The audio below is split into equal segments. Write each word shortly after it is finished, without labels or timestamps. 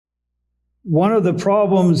One of the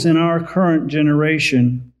problems in our current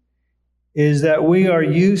generation is that we are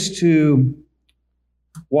used to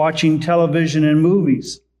watching television and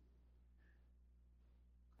movies.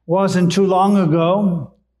 Wasn't too long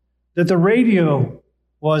ago that the radio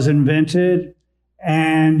was invented,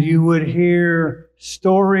 and you would hear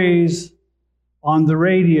stories on the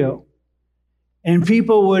radio. And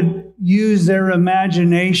people would use their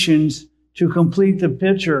imaginations to complete the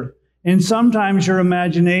picture. And sometimes your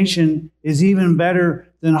imagination is even better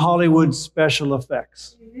than Hollywood special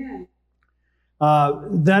effects. Amen.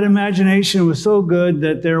 That imagination was so good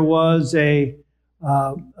that there was a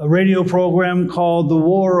radio program called The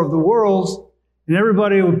War of the Worlds, and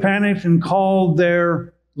everybody would panic and call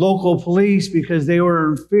their local police because they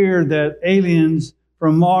were in fear that aliens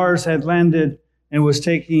from Mars had landed and was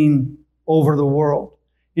taking over the world.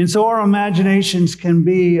 And so our imaginations can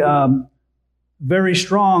be very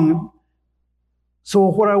strong. So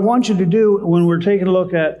what I want you to do when we're taking a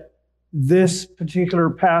look at this particular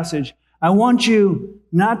passage, I want you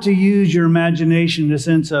not to use your imagination in the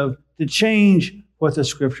sense of to change what the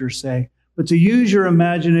scriptures say, but to use your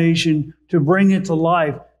imagination to bring it to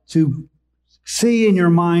life, to see in your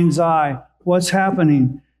mind's eye what's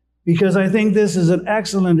happening. Because I think this is an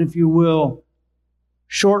excellent, if you will,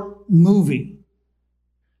 short movie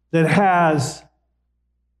that has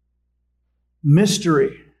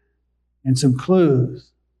mystery and some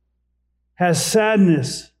clues, has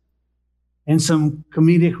sadness and some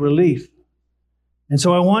comedic relief. And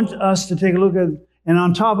so I want us to take a look at, and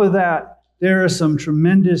on top of that, there is some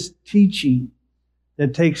tremendous teaching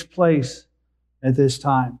that takes place at this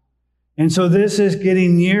time. And so this is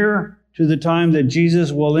getting near to the time that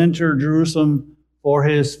Jesus will enter Jerusalem for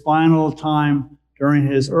his final time during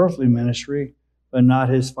his earthly ministry, but not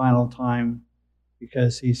his final time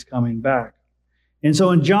because he's coming back. And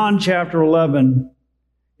so in John chapter 11,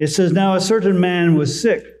 it says, "Now a certain man was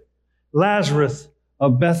sick, Lazarus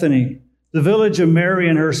of Bethany, the village of Mary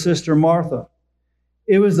and her sister Martha.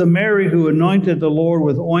 It was the Mary who anointed the Lord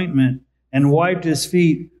with ointment and wiped his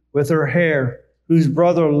feet with her hair, whose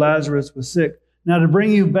brother Lazarus was sick." Now to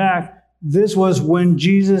bring you back, this was when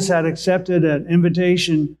Jesus had accepted an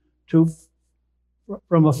invitation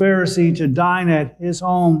from a Pharisee to dine at his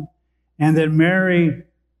home, and that Mary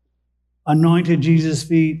anointed Jesus'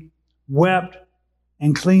 feet, wept,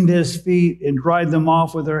 and cleaned his feet and dried them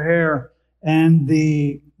off with her hair. And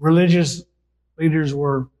the religious leaders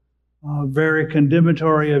were very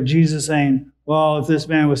condemnatory of Jesus, saying, well, if this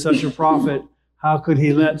man was such a prophet, how could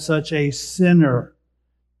he let such a sinner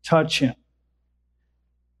touch him?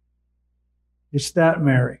 It's that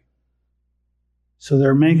Mary. So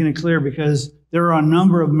they're making it clear because there are a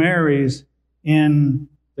number of Marys in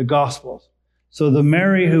the Gospels. So the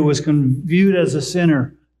Mary who was viewed as a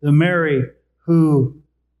sinner, the Mary who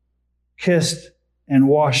kissed and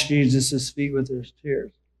washed Jesus' feet with her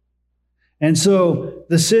tears. And so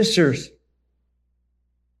the sisters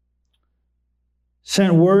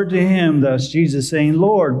sent word to him, thus Jesus, saying,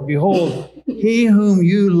 "Lord, behold, he whom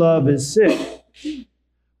you love is sick."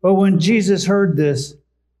 But when Jesus heard this,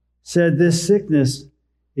 said, "This sickness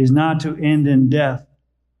is not to end in death,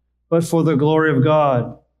 but for the glory of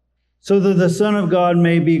God, so that the Son of God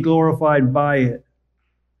may be glorified by it."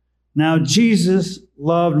 Now Jesus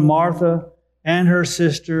loved Martha and her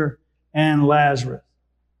sister and Lazarus.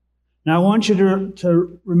 Now I want you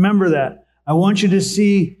to remember that. I want you to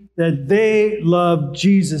see that they loved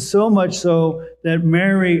Jesus so much so that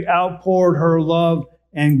Mary outpoured her love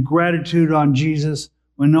and gratitude on Jesus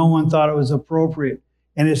when no one thought it was appropriate.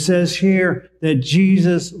 And it says here that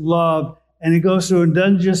Jesus loved, and it goes through, it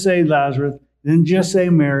doesn't just say Lazarus, it didn't just say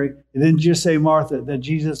Mary, it didn't just say Martha, that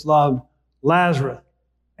Jesus loved Lazarus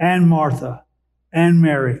and Martha and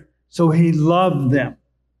Mary. So he loved them.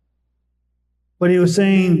 But he was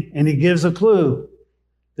saying, and he gives a clue,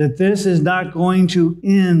 that this is not going to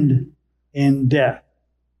end in death.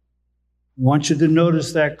 I want you to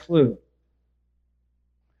notice that clue.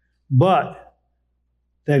 But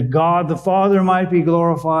that God the Father might be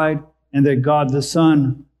glorified and that God the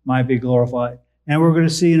Son might be glorified. And we're going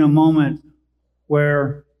to see in a moment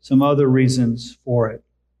where some other reasons for it.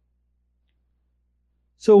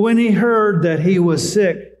 So when he heard that he was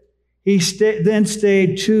sick, he then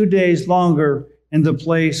stayed 2 days longer in the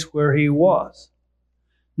place where he was.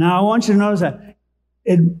 Now I want you to notice that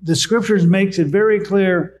the scriptures makes it very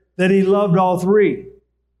clear that he loved all three.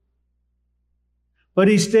 But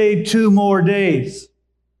he stayed 2 more days.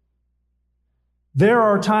 There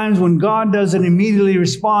are times when God doesn't immediately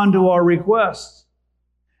respond to our requests.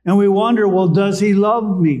 And we wonder, well, does he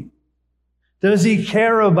love me? Does he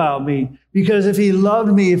care about me? Because if he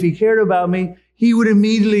loved me, if he cared about me, he would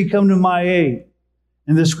immediately come to my aid.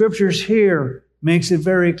 And the scriptures here makes it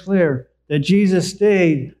very clear that Jesus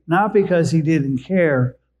stayed not because he didn't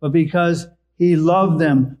care, but because he loved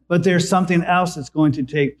them. But there's something else that's going to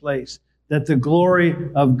take place, that the glory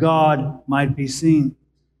of God might be seen.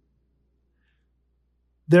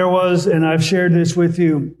 There was, and I've shared this with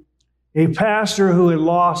you, a pastor who had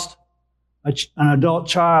lost an adult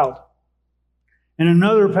child. And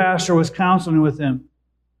another pastor was counseling with him.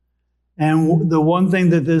 And the one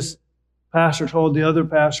thing that this pastor told the other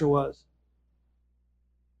pastor was,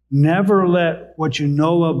 never let what you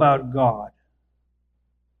know about God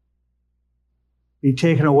be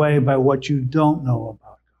taken away by what you don't know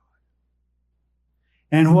about God.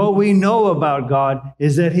 And what we know about God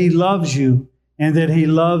is that he loves you and that he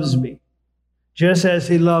loves me, just as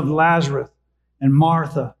he loved Lazarus and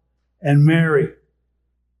Martha and Mary.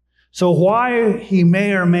 So why he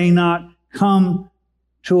may or may not come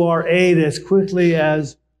to our aid as quickly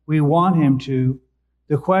as we want him to,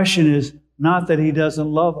 the question is not that he doesn't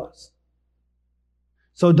love us.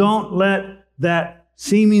 So don't let that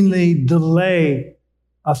seemingly delay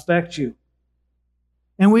affect you.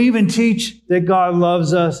 And we even teach that God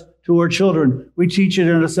loves us to our children. We teach it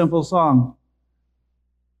in a simple song.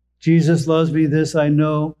 Jesus loves me, this I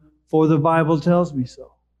know, for the Bible tells me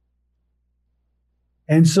so.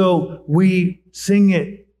 And so we sing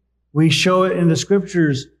it, we show it in the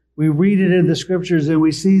scriptures, we read it in the scriptures, and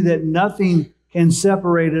we see that nothing can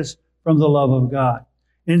separate us from the love of God.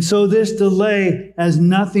 And so this delay has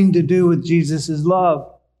nothing to do with Jesus'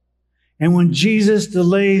 love. And when Jesus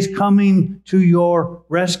delays coming to your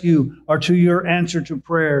rescue or to your answer to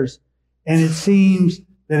prayers, and it seems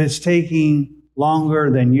that it's taking longer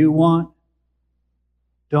than you want,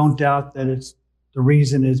 don't doubt that the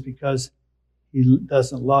reason is because he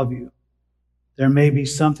doesn't love you. There may be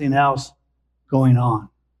something else going on.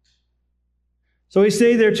 So he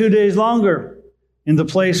stayed there 2 days longer in the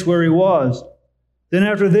place where he was. Then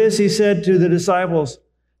after this, he said to the disciples,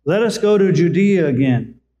 let us go to Judea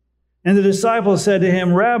again. And the disciples said to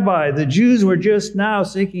him, Rabbi, the Jews were just now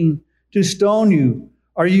seeking to stone you.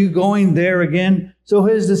 Are you going there again? So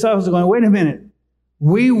his disciples are going, wait a minute.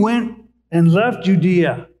 We went and left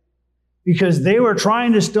Judea because they were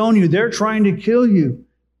trying to stone you. They're trying to kill you.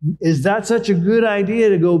 Is that such a good idea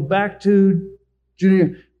to go back to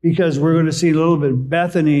Judea? Because we're going to see a little bit,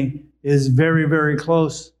 Bethany is very, very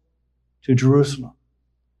close to Jerusalem.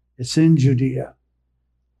 It's in Judea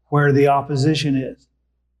where the opposition is.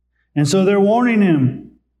 And so they're warning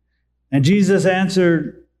him. And Jesus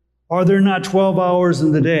answered, are there not 12 hours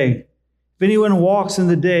in the day? If anyone walks in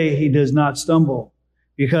the day, he does not stumble,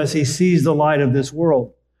 because he sees the light of this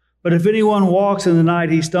world. But if anyone walks in the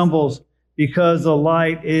night, he stumbles, because the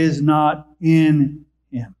light is not in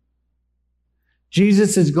him.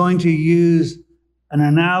 Jesus is going to use an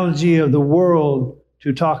analogy of the world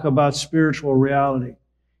to talk about spiritual reality.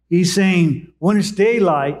 He's saying, when it's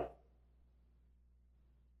daylight,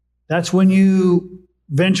 that's when you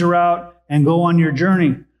venture out and go on your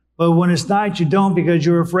journey. But when it's night, you don't, because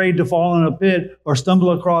you're afraid to fall in a pit or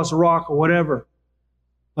stumble across a rock or whatever.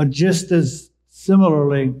 But just as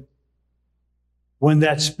similarly, when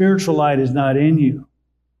that spiritual light is not in you,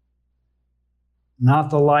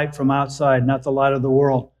 not the light from outside, not the light of the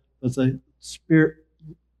world, but the Spirit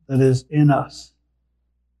that is in us,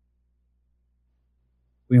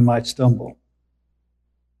 we might stumble.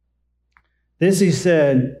 This he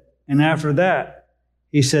said, and after that,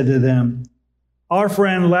 he said to them, our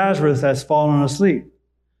friend Lazarus has fallen asleep,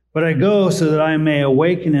 but I go so that I may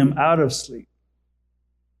awaken him out of sleep.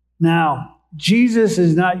 Now, Jesus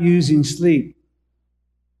is not using sleep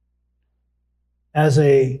as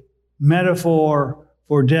a metaphor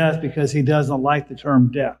for death because he doesn't like the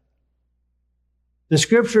term death. The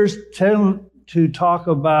scriptures tend to talk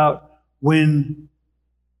about when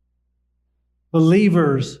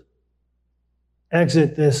believers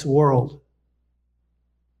exit this world.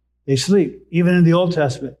 They sleep. Even in the Old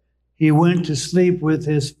Testament, he went to sleep with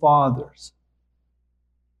his fathers.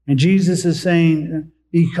 And Jesus is saying,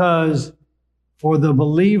 because for the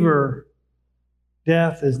believer,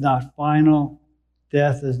 death is not final.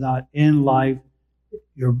 Death is not in life.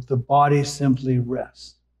 The body simply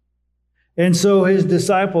rests. And so his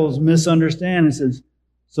disciples misunderstand and says,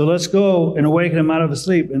 so let's go and awaken him out of his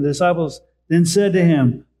sleep. And the disciples then said to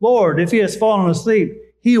him, Lord, if he has fallen asleep,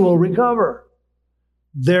 he will recover.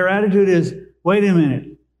 Their attitude is, wait a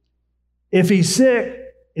minute. If he's sick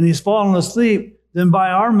and he's fallen asleep, then by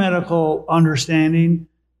our medical understanding,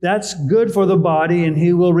 that's good for the body and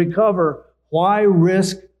he will recover. Why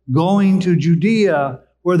risk going to Judea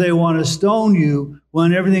where they want to stone you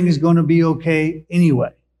when everything is going to be okay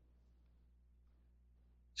anyway?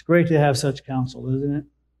 It's great to have such counsel, isn't it?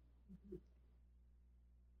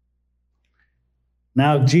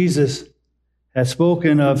 Now Jesus had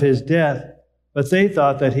spoken of his death, but they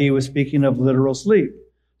thought that he was speaking of literal sleep.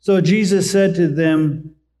 So Jesus said to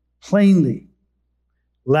them plainly,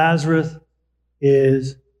 Lazarus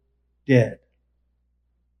is dead.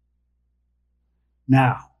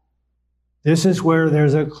 Now, this is where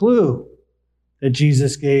there's a clue that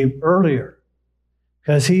Jesus gave earlier,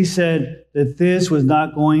 because he said that this was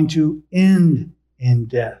not going to end in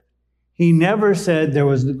death. He never said there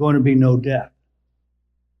was going to be no death,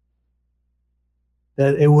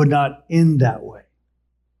 that it would not end that way.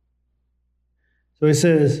 So he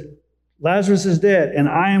says, Lazarus is dead, and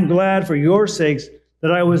I am glad for your sakes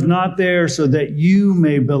that I was not there so that you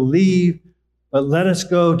may believe, but let us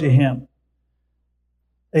go to him.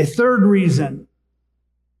 A third reason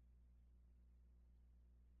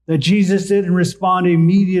that Jesus didn't respond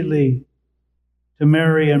immediately to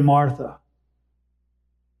Mary and Martha.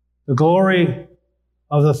 The glory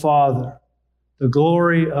of the Father, the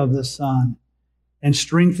glory of the Son, and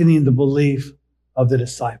strengthening the belief of the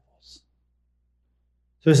disciples.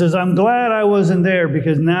 So he says, I'm glad I wasn't there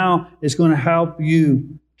because now it's going to help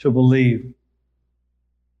you to believe.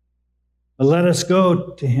 But let us go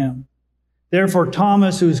to him. Therefore,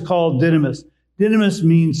 Thomas, who is called Didymus. Didymus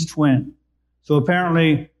means twin. So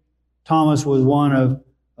apparently, Thomas was one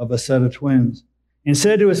of a set of twins. And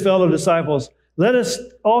said to his fellow disciples, let us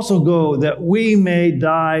also go that we may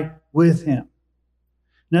die with him.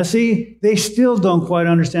 Now see, they still don't quite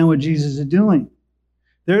understand what Jesus is doing.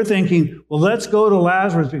 They're thinking, well, let's go to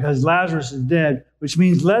Lazarus because Lazarus is dead, which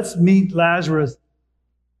means let's meet Lazarus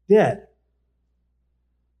dead.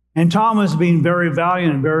 And Thomas, being very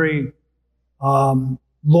valiant and very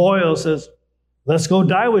loyal, says, let's go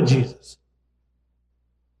die with Jesus.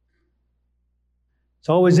 It's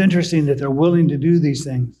always interesting that they're willing to do these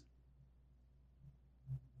things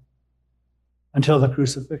until the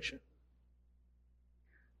crucifixion.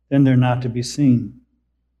 Then they're not to be seen.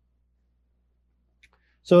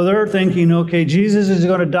 So they're thinking, okay, Jesus is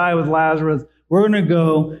going to die with Lazarus. We're going to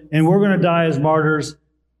go, and we're going to die as martyrs.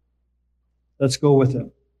 Let's go with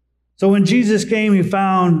him. So when Jesus came, he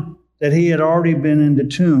found that he had already been in the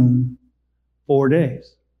tomb 4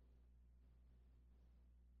 days.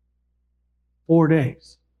 4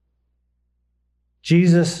 days.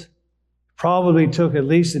 Jesus probably took at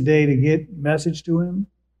least a day to get message to him.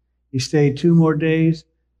 He stayed 2 more days.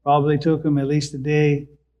 Probably took him at least a day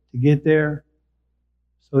to get there.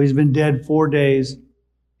 So he's been dead 4 days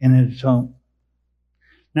in a tomb.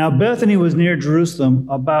 Now Bethany was near Jerusalem,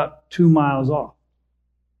 about 2 miles off.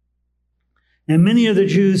 And many of the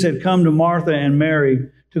Jews had come to Martha and Mary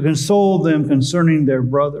to console them concerning their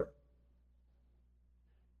brother.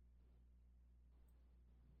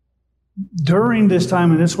 During this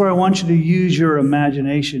time, and this is where I want you to use your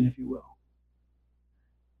imagination, if you will.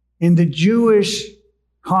 In the Jewish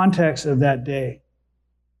context of that day,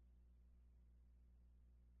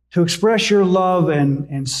 to express your love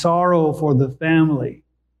and sorrow for the family,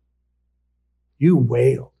 you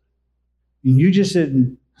wailed. And you just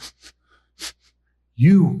didn't,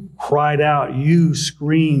 you cried out, you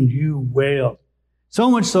screamed, you wailed.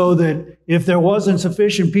 So much so that if there wasn't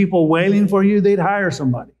sufficient people wailing for you, they'd hire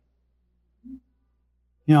somebody.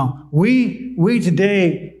 You know, we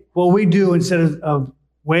today, what we do instead of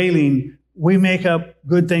wailing, we make up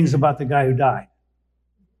good things about the guy who died.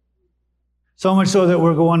 So much so that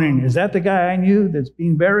we're wondering, is that the guy I knew that's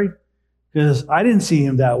being buried? Because I didn't see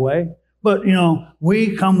him that way. But, you know,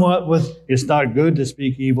 we come up with, it's not good to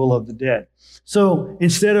speak evil of the dead. So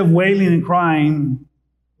instead of wailing and crying,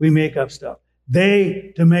 we make up stuff.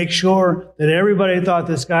 They, to make sure that everybody thought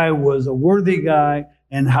this guy was a worthy guy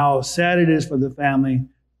and how sad it is for the family,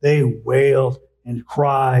 they wailed and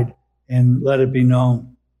cried and let it be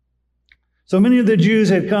known. So many of the Jews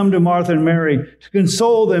had come to Martha and Mary to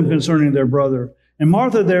console them concerning their brother. And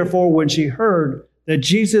Martha, therefore, when she heard that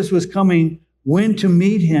Jesus was coming, went to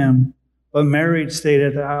meet him, but Mary stayed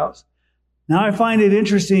at the house. Now I find it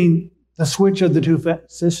interesting, the switch of the two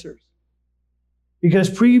sisters. Because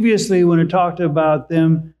previously, when it talked about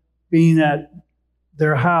them being at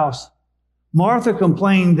their house, Martha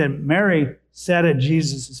complained that Mary sat at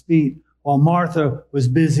Jesus' feet while Martha was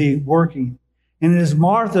busy working. And it is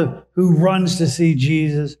Martha who runs to see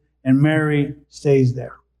Jesus, and Mary stays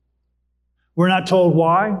there. We're not told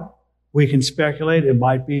why. We can speculate. It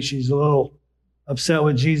might be she's a little upset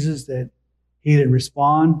with Jesus that he didn't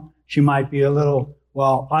respond. She might be a little,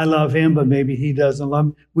 well, I love him, but maybe he doesn't love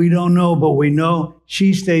me. We don't know, but we know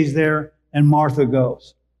she stays there and Martha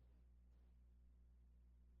goes.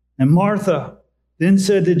 And Martha then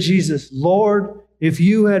said to Jesus, Lord, if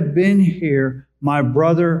you had been here, my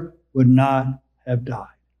brother would not have died."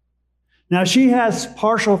 Now, she has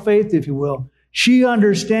partial faith, if you will. She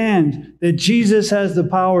understands that Jesus has the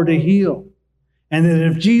power to heal, and that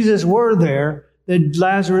if Jesus were there, that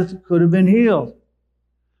Lazarus could have been healed.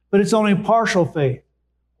 But it's only partial faith.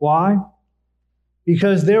 Why?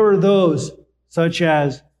 Because there were those, such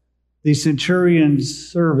as the centurion's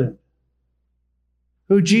servant,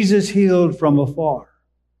 who Jesus healed from afar.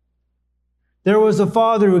 There was a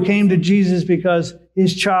father who came to Jesus because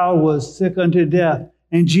his child was sick unto death,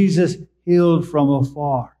 and Jesus healed from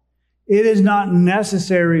afar. It is not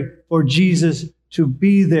necessary for Jesus to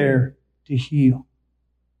be there to heal.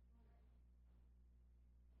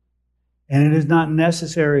 And it is not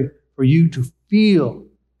necessary for you to feel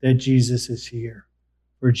that Jesus is here,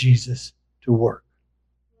 for Jesus to work.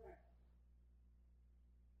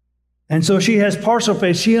 And so she has partial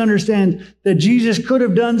faith. She understands that Jesus could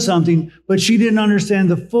have done something, but she didn't understand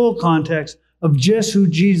the full context of just who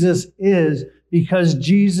Jesus is, because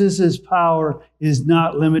Jesus' power is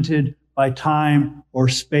not limited by time or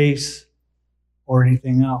space or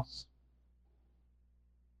anything else.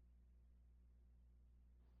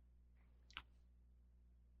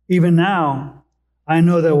 Even now, I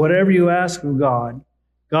know that whatever you ask of God,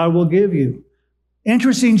 God will give you.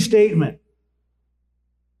 Interesting statement.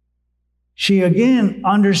 She again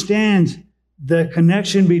understands the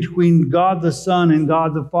connection between God the Son and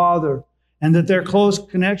God the Father, and that they're close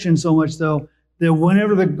connection, so much so that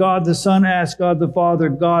whenever God the Son asks God the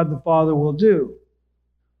Father will do.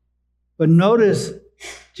 But notice,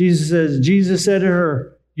 Jesus said to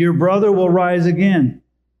her, "Your brother will rise again."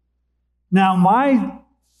 Now, my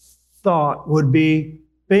thought would be,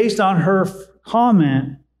 based on her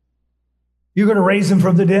comment, you're going to raise him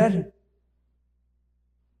from the dead?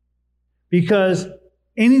 Because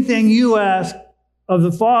anything you ask of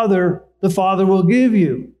the Father will give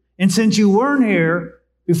you. And since you weren't here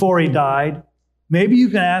before he died, maybe you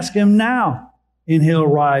can ask him now, and he'll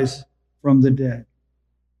rise from the dead.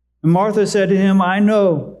 And Martha said to him, "I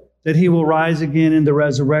know that he will rise again in the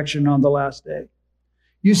resurrection on the last day."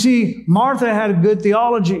 You see, Martha had a good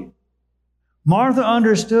theology. Martha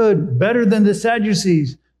understood better than the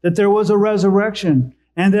Sadducees that there was a resurrection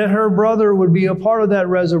and that her brother would be a part of that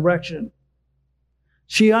resurrection.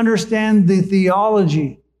 She understands the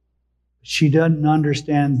theology, but she doesn't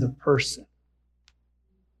understand the person.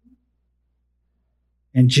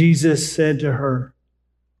 And Jesus said to her,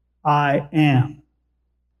 "I am."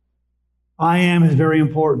 I am is very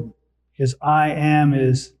important, because I am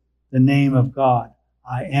is the name of God.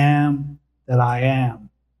 I am that I am.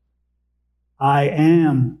 I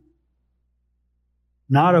am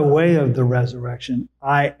not a way of the resurrection.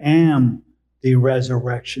 I am the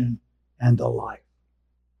resurrection and the life.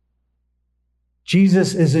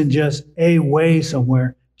 Jesus isn't just a way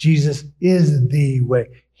somewhere. Jesus is the way.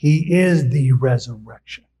 He is the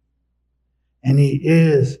resurrection. And he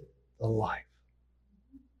is the life.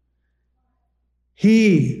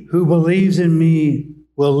 He who believes in me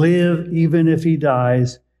will live even if he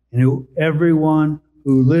dies, and everyone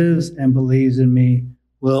who lives and believes in me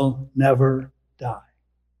will never die.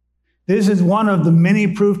 This is one of the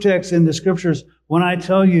many proof texts in the scriptures when I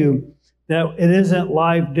tell you that it isn't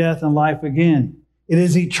life, death, and life again. It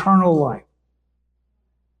is eternal life.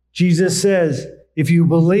 Jesus says, if you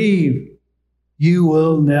believe, you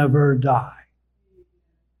will never die.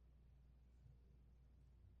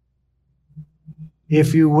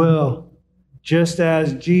 If you will, just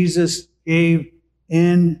as Jesus gave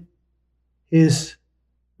in his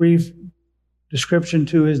brief description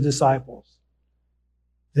to his disciples,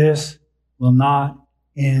 this will not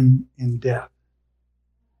end in death.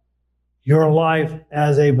 Your life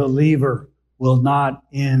as a believer will not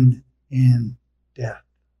end in death.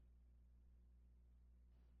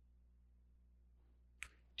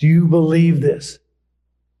 Do you believe this?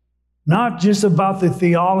 Not just about the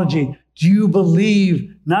theology. Do you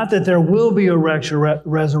believe not that there will be a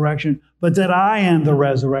resurrection, but that I am the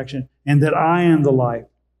resurrection and that I am the life?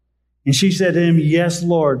 And she said to him, "Yes,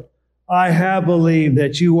 Lord, I have believed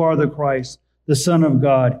that you are the Christ, the Son of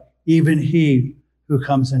God, even he who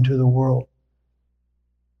comes into the world."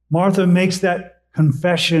 Martha makes that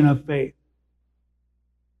confession of faith.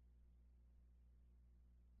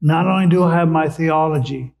 Not only do I have my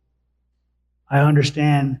theology, I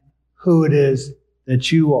understand who it is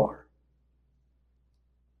that you are.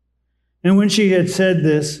 And when she had said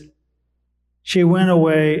this, she went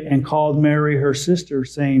away and called Mary, her sister,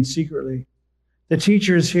 saying secretly, "The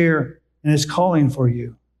teacher is here and is calling for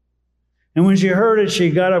you." And when she heard it,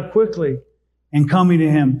 she got up quickly and coming to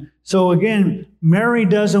him, So again, Mary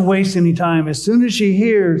doesn't waste any time. As soon as she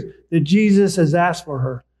hears that Jesus has asked for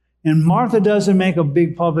her, and Martha doesn't make a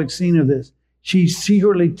big public scene of this, she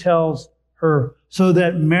secretly tells her so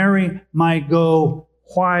that Mary might go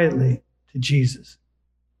quietly to Jesus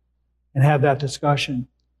and have that discussion.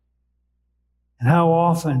 And how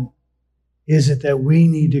often is it that we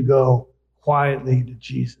need to go quietly to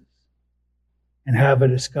Jesus and have a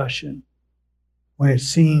discussion when it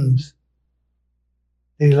seems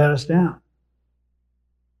that He let us down?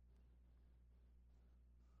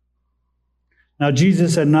 Now,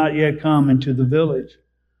 Jesus had not yet come into the village,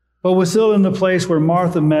 but was still in the place where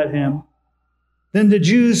Martha met him. Then the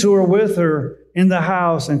Jews who were with her in the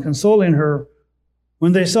house and consoling her,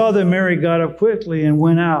 when they saw that Mary got up quickly and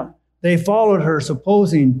went out, they followed her,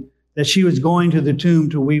 supposing that she was going to the tomb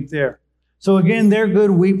to weep there. So again, they're good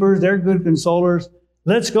weepers, they're good consolers.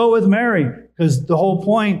 Let's go with Mary, because the whole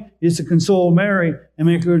point is to console Mary and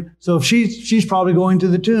make her. So if she's probably going to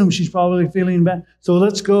the tomb, she's probably feeling bad. So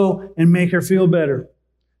let's go and make her feel better.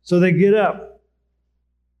 So they get up,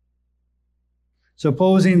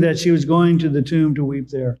 supposing that she was going to the tomb to weep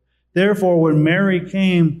there. Therefore, when Mary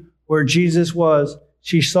came where Jesus was,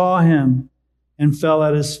 she saw him and fell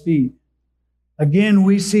at his feet. Again,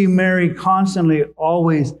 we see Mary constantly,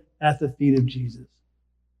 always at the feet of Jesus.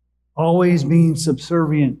 Always being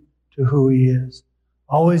subservient to who He is.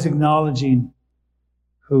 Always acknowledging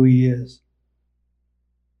who He is.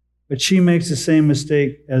 But she makes the same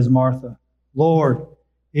mistake as Martha. Lord,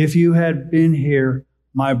 if you had been here,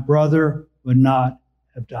 my brother would not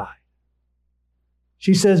have died.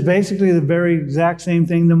 She says basically the very exact same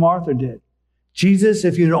thing that Martha did. Jesus,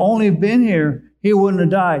 if you'd only been here, he wouldn't have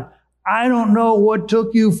died. I don't know what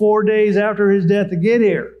took you 4 days after his death to get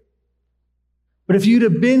here. But if you'd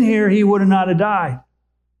have been here, he would have not have died.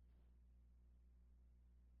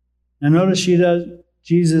 Now notice she does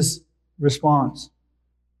Jesus' response.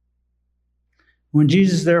 When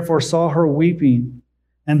Jesus therefore saw her weeping,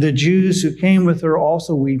 and the Jews who came with her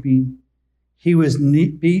also weeping, he was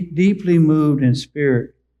deeply moved in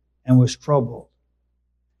spirit and was troubled,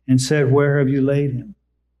 and said, "Where have you laid him?"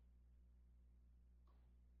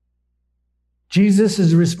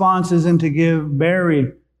 Jesus' response isn't to give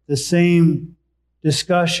Mary the same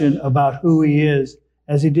discussion about who he is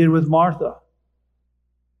as he did with Martha.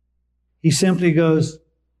 He simply goes,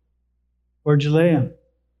 "Where'd you lay him?"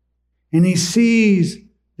 And he sees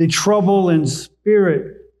the trouble in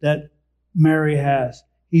spirit that Mary has.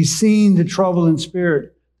 He's seen the trouble in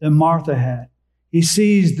spirit that Martha had. He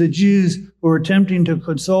sees the Jews who are attempting to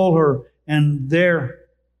console her, and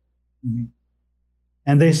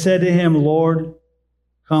they said to him, "Lord,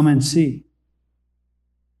 come and see."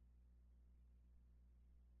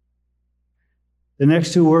 The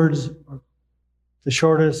next two words are the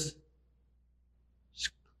shortest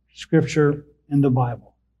scripture in the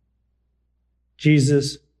Bible.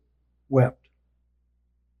 Jesus wept.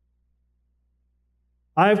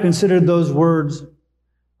 I've considered those words.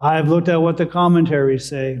 I've looked at what the commentaries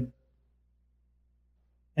say.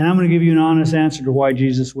 And I'm going to give you an honest answer to why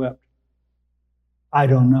Jesus wept. I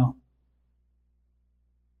don't know.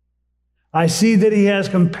 I see that he has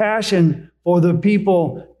compassion for the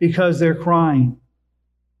people because they're crying.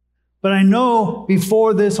 But I know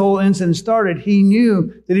before this whole incident started, he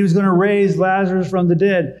knew that he was going to raise Lazarus from the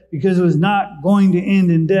dead because it was not going to end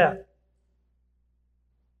in death.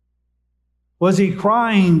 Was he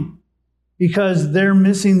crying because they're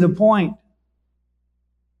missing the point?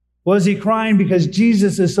 Was he crying because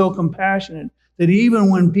Jesus is so compassionate that even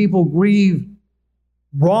when people grieve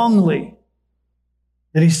wrongly,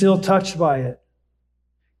 that he's still touched by it?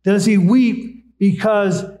 Does he weep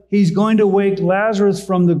because he's going to wake Lazarus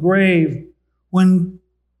from the grave, when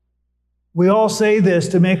we all say this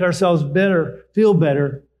to make ourselves better, feel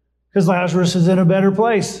better, because Lazarus is in a better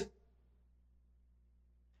place?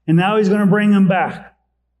 And now he's going to bring him back.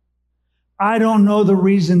 I don't know the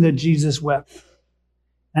reason that Jesus wept.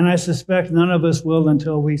 And I suspect none of us will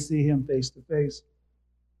until we see him face to face.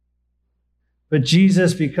 But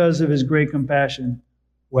Jesus, because of his great compassion,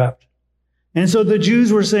 wept. And so the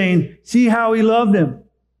Jews were saying, "See how he loved him."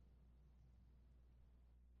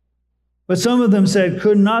 But some of them said,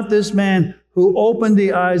 "Could not this man who opened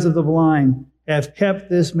the eyes of the blind have kept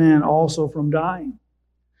this man also from dying?"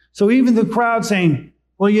 So even the crowd saying,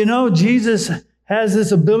 "Well, you know, Jesus has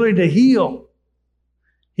this ability to heal.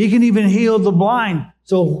 He can even heal the blind.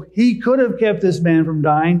 So he could have kept this man from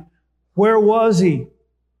dying. Where was he?"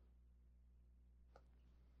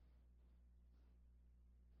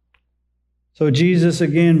 So Jesus,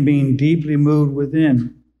 again being deeply moved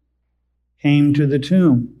within, came to the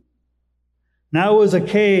tomb. Now it was a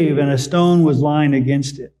cave, and a stone was lying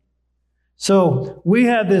against it. So we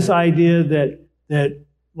have this idea that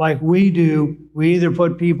like we do, we either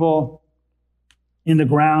put people in the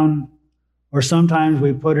ground, or sometimes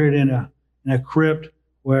we put it in a crypt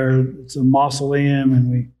where it's a mausoleum and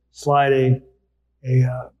we slide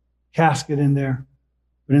a casket in there.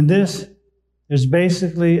 But in this, there's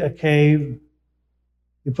basically a cave.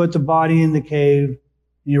 You put the body in the cave,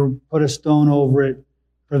 and you put a stone over it,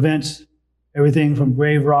 prevents everything from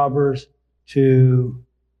grave robbers to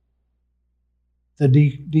the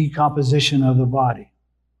decomposition of the body.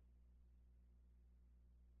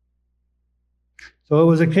 So it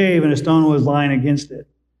was a cave and a stone was lying against it.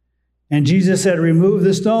 And Jesus said, remove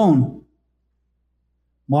the stone.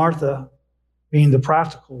 Martha, being the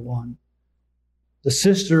practical one, the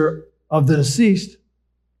sister of the deceased,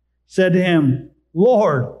 said to him,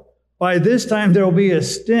 Lord, by this time there will be a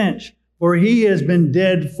stench, for he has been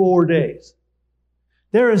dead 4 days.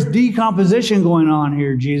 There is decomposition going on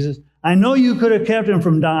here, Jesus. I know you could have kept him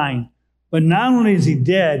from dying, but not only is he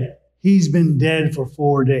dead, he's been dead for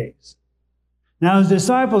 4 days. Now his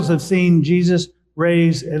disciples have seen Jesus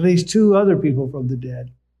raise at least 2 other people from the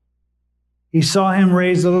dead. He saw him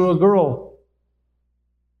raise a little girl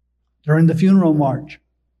during the funeral march.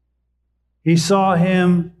 He saw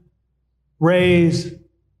him raise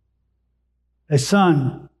a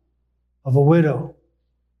son of a widow.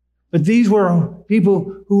 But these were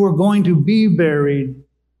people who were going to be buried,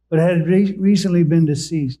 but had recently been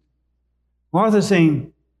deceased. Martha's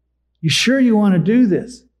saying, you sure you want to do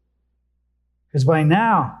this? Because by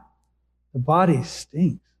now, the body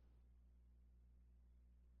stinks.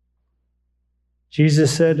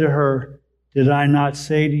 Jesus said to her, did I not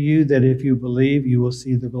say to you that if you believe, you will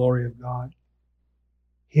see the glory of God?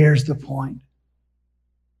 Here's the point.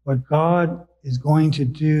 What God is going to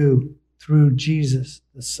do through Jesus,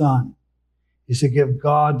 the Son, is to give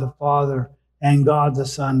God the Father and God the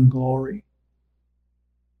Son glory.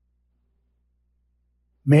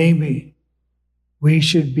 Maybe we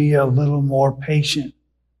should be a little more patient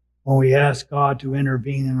when we ask God to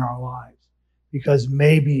intervene in our lives, because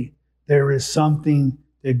maybe there is something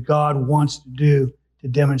that God wants to do to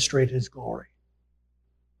demonstrate his glory.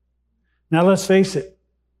 Now let's face it.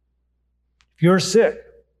 If you're sick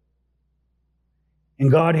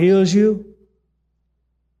and God heals you,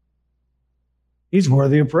 he's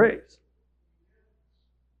worthy of praise.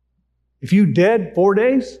 If you're dead 4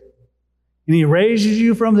 days and he raises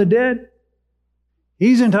you from the dead,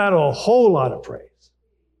 he's entitled to a whole lot of praise.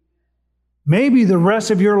 Maybe the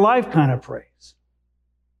rest of your life kind of praise.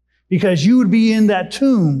 Because you would be in that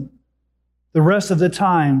tomb the rest of the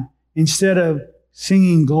time instead of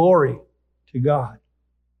singing glory to God.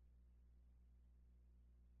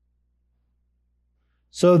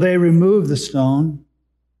 So they removed the stone.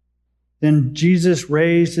 Then Jesus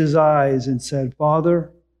raised his eyes and said,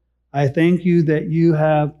 Father, I thank you that you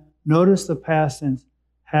have, notice the past tense,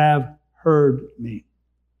 have heard me.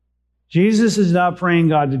 Jesus is not praying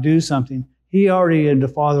God to do something. He already and the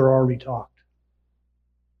Father already talked.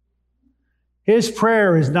 His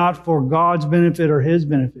prayer is not for God's benefit or his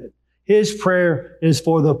benefit. His prayer is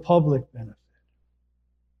for the public benefit.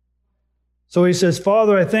 So he says,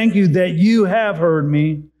 Father, I thank you that you have heard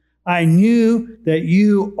me. I knew that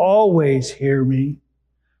you always hear me,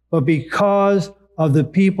 but because of the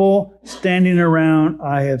people standing around,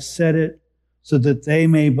 I have said it so that they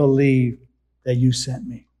may believe that you sent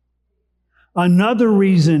me. Another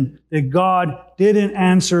reason that God didn't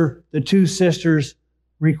answer the 2 sisters'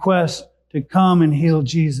 request to come and heal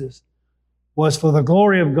Jesus was for the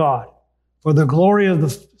glory of God, for the glory of the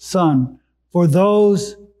Son, for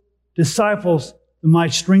those disciples that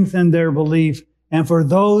might strengthen their belief, and for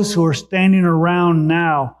those who are standing around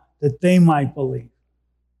now that they might believe.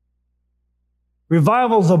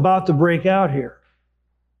 Revival's about to break out here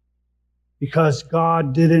because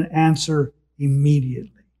God didn't answer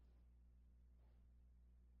immediately.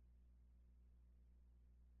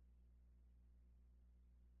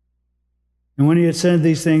 And when he had said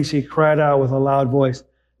these things, he cried out with a loud voice,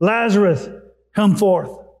 Lazarus, come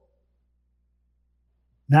forth.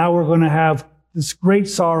 Now we're going to have this great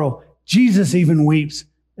sorrow. Jesus even weeps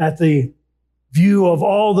at the view of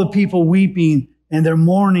all the people weeping and their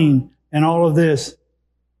mourning and all of this.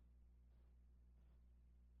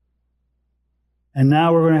 And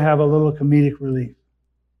now we're going to have a little comedic relief.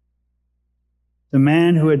 The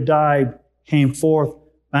man who had died came forth,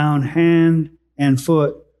 bound hand and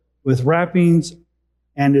foot with wrappings,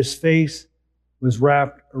 and his face was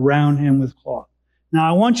wrapped around him with cloth.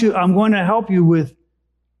 Now I'm going to help you with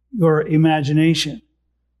your imagination,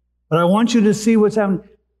 but I want you to see what's happening.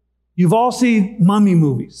 You've all seen mummy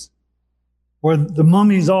movies where the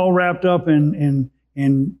mummy's all wrapped up in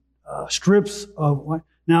strips of.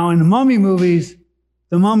 Now, in the mummy movies,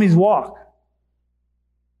 the mummies walk.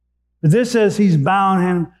 But this says he's bound.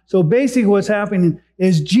 And so basically what's happening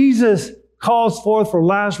is Jesus calls forth for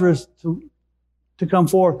Lazarus to come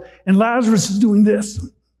forth. And Lazarus is doing this.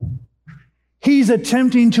 He's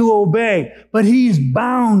attempting to obey, but he's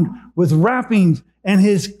bound with wrappings and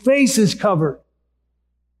his face is covered.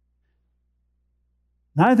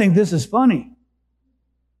 And I think this is funny.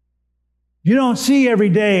 You don't see every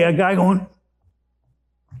day a guy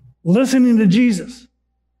listening to Jesus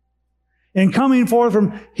and coming forth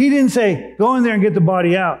from, he didn't say, go in there and get the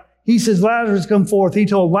body out. He says, Lazarus, come forth. He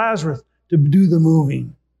told Lazarus to do the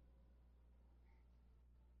moving.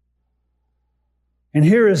 And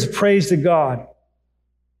here is praise to God.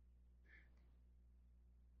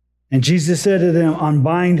 And Jesus said to them,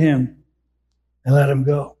 unbind him and let him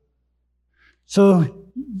go. So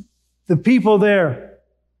the people there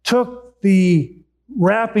took the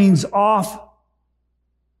wrappings off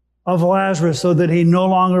of Lazarus so that he no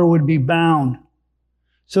longer would be bound,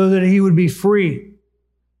 so that he would be free,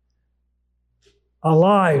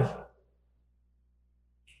 alive.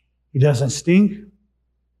 He doesn't stink,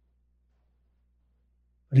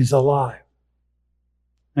 but he's alive.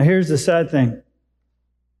 Now here's the sad thing.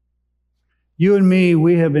 You and me,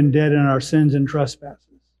 we have been dead in our sins and trespasses.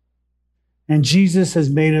 And Jesus has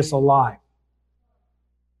made us alive.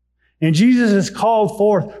 And Jesus has called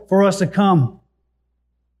forth for us to come.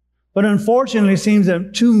 But unfortunately, it seems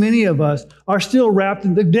that too many of us are still wrapped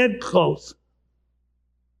in the dead clothes.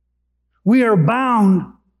 We are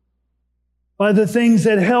bound by the things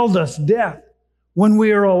that held us, death, when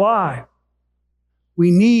we are alive.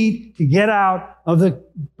 We need to get out of the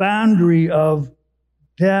boundary of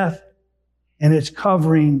death and its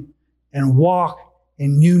covering and walk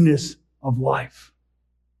in newness of life.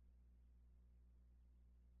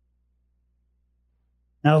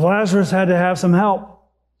 Now, Lazarus had to have some help.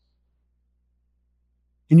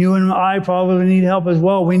 And you and I probably need help as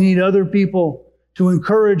well. We need other people to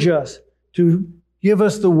encourage us, to give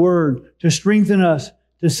us the word, to strengthen us,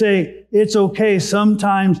 to say, it's okay.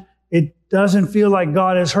 Sometimes it doesn't feel like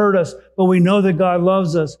God has heard us, but we know that God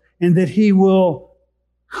loves us and that he will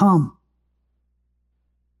come.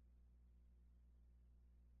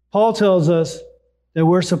 Paul tells us that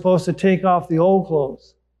we're supposed to take off the old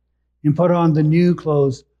clothes and put on the new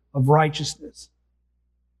clothes of righteousness.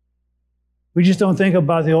 We just don't think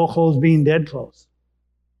about the old clothes being dead clothes,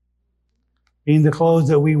 being the clothes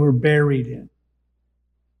that we were buried in.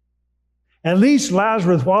 At least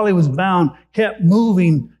Lazarus, while he was bound, kept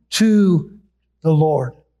moving to the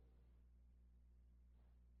Lord.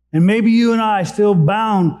 And maybe you and I, still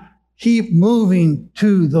bound, keep moving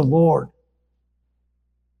to the Lord.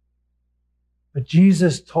 But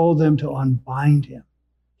Jesus told them to unbind him.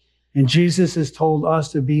 And Jesus has told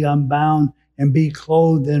us to be unbound and be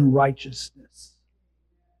clothed in righteousness.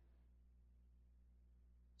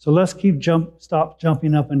 So let's stop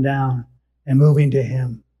jumping up and down and moving to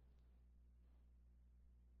him.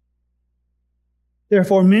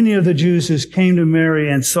 Therefore, many of the Jews who came to Mary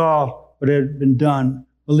and saw what had been done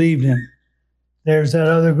believed him. There's that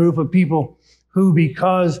other group of people who,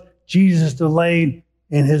 because Jesus delayed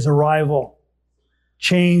in his arrival,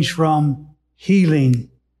 changed from healing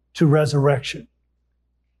to resurrection.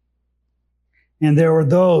 And there were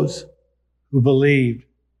those who believed.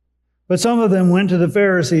 But some of them went to the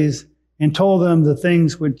Pharisees and told them the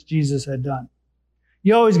things which Jesus had done.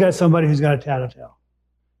 You always got somebody who's got a tattletale.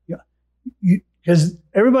 Because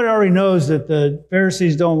everybody already knows that the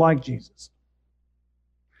Pharisees don't like Jesus.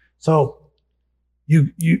 So,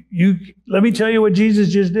 let me tell you what Jesus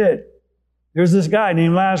just did. There's this guy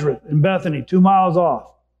named Lazarus in Bethany, 2 miles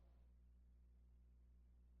off.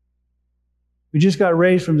 We just got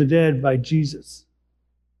raised from the dead by Jesus.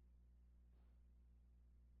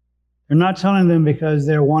 They're not telling them because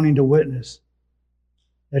they're wanting to witness.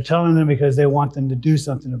 They're telling them because they want them to do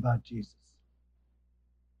something about Jesus.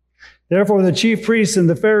 Therefore, the chief priests and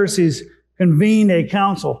the Pharisees convened a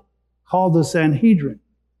council called the Sanhedrin.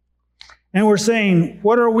 And we're saying,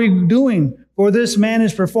 what are we doing? For this man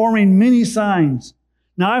is performing many signs.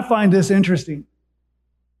 Now, I find this interesting.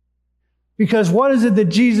 Because what is it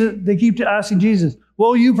that they keep asking Jesus?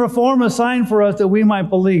 Will you perform a sign for us that we might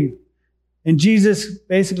believe? And Jesus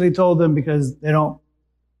basically told them, because they don't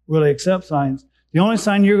really accept signs, the only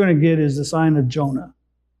sign you're going to get is the sign of Jonah.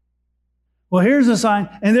 Well, here's a sign.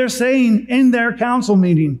 And they're saying in their council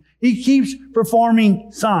meeting, he keeps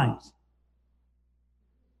performing signs.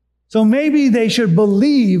 So maybe they should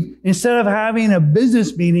believe instead of having a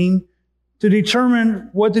business meeting to determine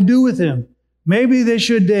what to do with him. Maybe they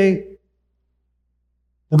should, the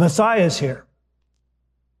Messiah's here.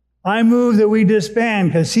 I move that we disband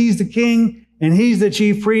because he's the king and he's the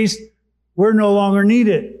chief priest. We're no longer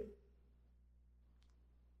needed.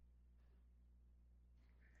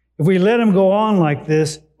 If we let him go on like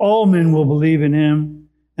this, all men will believe in him,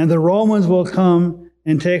 and the Romans will come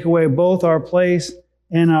and take away both our place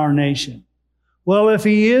and our nation. Well, if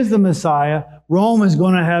he is the Messiah, Rome is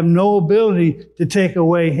going to have no ability to take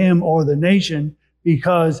away him or the nation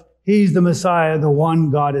because he's the Messiah, the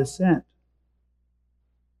one God has sent.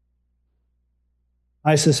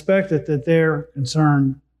 I suspect that they're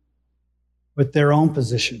concerned with their own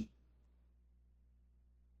position.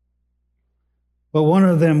 But one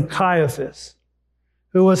of them, Caiaphas,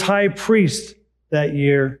 who was high priest that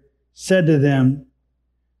year, said to them,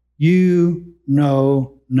 "You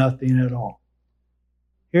know nothing at all."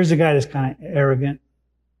 Here's a guy that's kind of arrogant.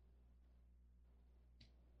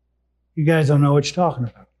 You guys don't know what you're talking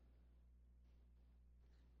about.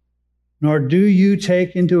 Nor do you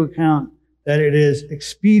take into account that it is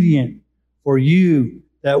expedient for you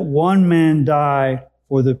that one man die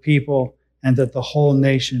for the people and that the whole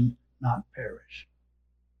nation not perish.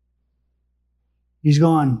 He's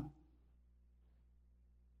gone.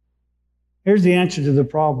 Here's the answer to the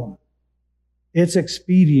problem. It's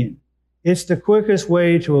expedient. It's the quickest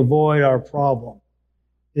way to avoid our problem,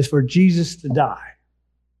 is for Jesus to die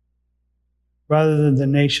rather than the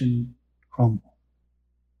nation crumble.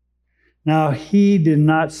 Now, he did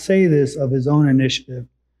not say this of his own initiative,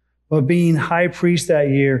 but being high priest that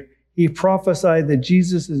year, he prophesied that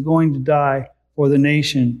Jesus is going to die for the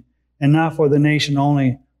nation, and not for the nation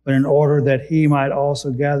only, but in order that he might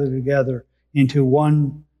also gather together into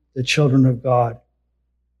one the children of God,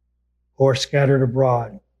 who are scattered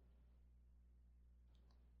abroad.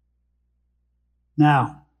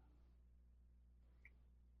 Now,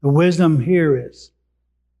 the wisdom here is,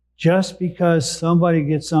 just because somebody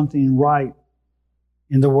gets something right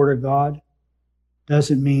in the Word of God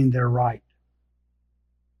doesn't mean they're right.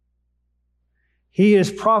 He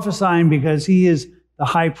is prophesying because he is the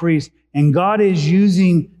high priest, and God is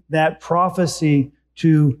using that prophecy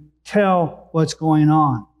to tell what's going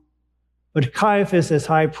on. But Caiaphas, as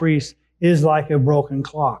high priest, is like a broken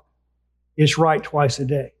clock. It's right twice a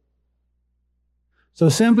day. So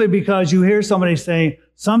simply because you hear somebody say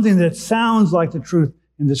something that sounds like the truth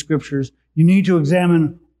in the scriptures, you need to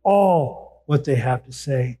examine all what they have to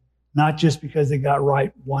say, not just because they got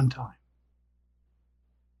right one time.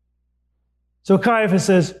 So Caiaphas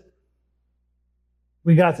says,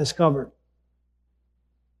 we got this covered.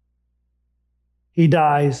 He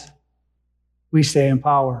dies. We stay in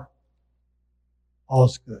power.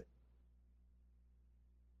 All's good.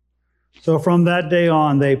 So from that day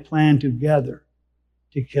on, they planned together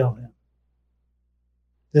to kill him.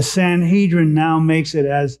 The Sanhedrin now makes it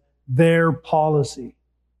as their policy,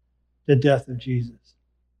 the death of Jesus.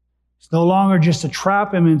 It's no longer just to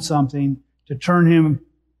trap him in something, to turn him,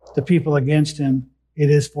 the people against him. It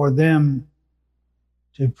is for them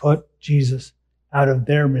to put Jesus out of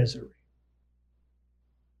their misery.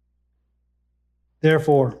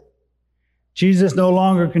 Therefore, Jesus no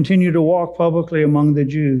longer continued to walk publicly among the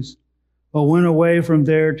Jews, but went away from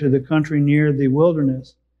there to the country near the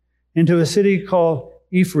wilderness, into a city called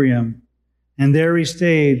Ephraim, and there he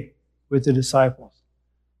stayed with the disciples.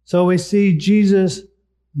 So we see Jesus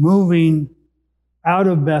moving out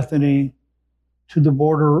of Bethany to the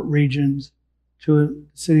border regions, to the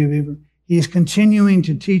city of Ephraim. He's continuing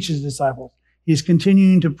to teach his disciples. He's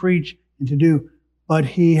continuing to preach and to do, but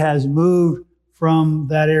he has moved from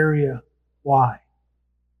that area. Why?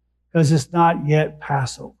 Because it's not yet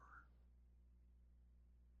Passover.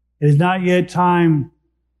 It is not yet time,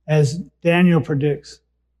 as Daniel predicts,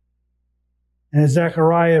 and as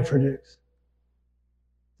Zechariah predicts,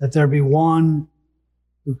 that there be one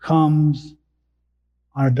who comes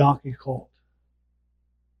on a donkey colt.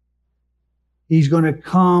 He's going to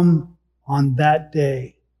come on that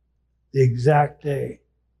day, the exact day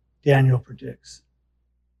Daniel predicts.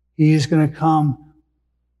 He is going to come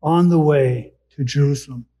on the way to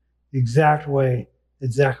Jerusalem, the exact way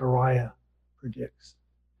that Zechariah predicts.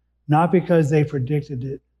 Not because they predicted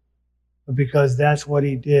it, but because that's what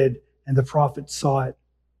he did, and the prophets saw it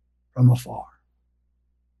from afar.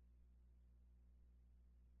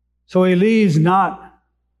 So he leaves not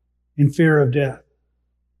in fear of death.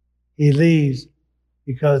 He leaves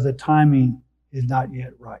because the timing is not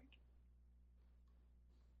yet right.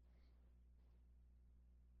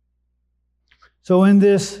 So in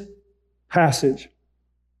this passage,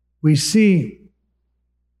 we see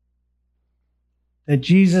that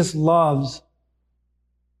Jesus loves,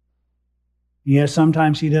 yet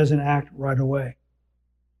sometimes he doesn't act right away.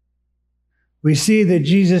 We see that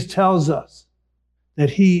Jesus tells us that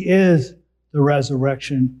he is the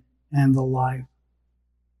resurrection and the life,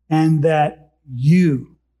 and that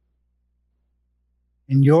you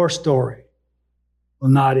and your story will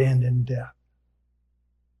not end in death.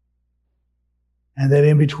 And that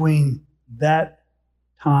in between that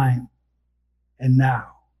time and now,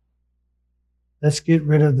 let's get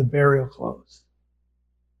rid of the burial clothes,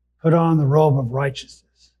 put on the robe of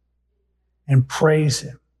righteousness, and praise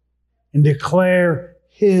him and declare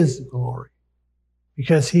his glory,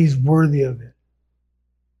 because he's worthy of it.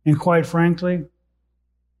 And quite frankly,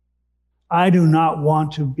 I do not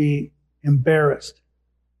want to be embarrassed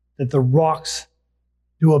that the rocks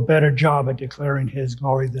do a better job at declaring his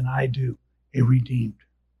glory than I do, a redeemed.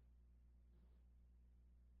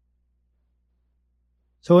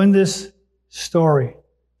 So in this story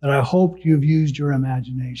that I hope you've used your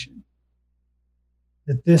imagination,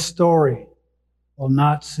 that this story will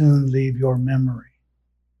not soon leave your memory.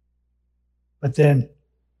 But then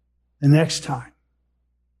the next time,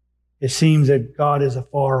 it seems that God is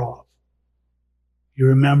afar off. You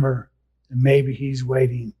remember that maybe he's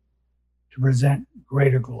waiting to present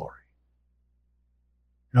greater glory.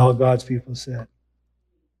 And all God's people said,